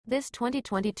This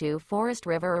 2022 Forest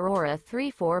River Aurora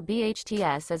 3.4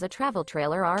 BHTS is a travel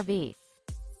trailer RV.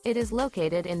 It is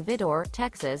located in Vidor,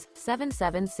 Texas,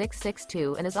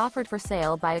 77662 and is offered for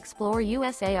sale by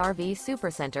ExploreUSA RV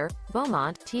Supercenter,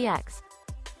 Beaumont, TX.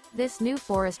 This new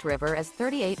Forest River is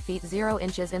 38 feet 0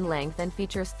 inches in length and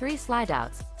features 3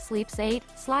 slideouts, sleeps 8,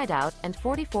 slideout, and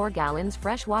 44 gallons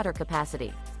fresh water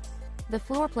capacity. The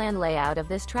floor plan layout of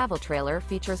this travel trailer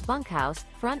features bunkhouse,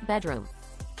 front bedroom.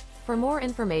 For more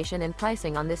information and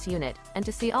pricing on this unit, and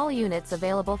to see all units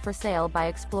available for sale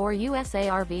by ExploreUSA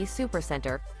RV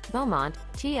Supercenter, Beaumont,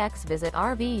 TX, visit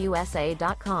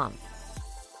RVUSA.com.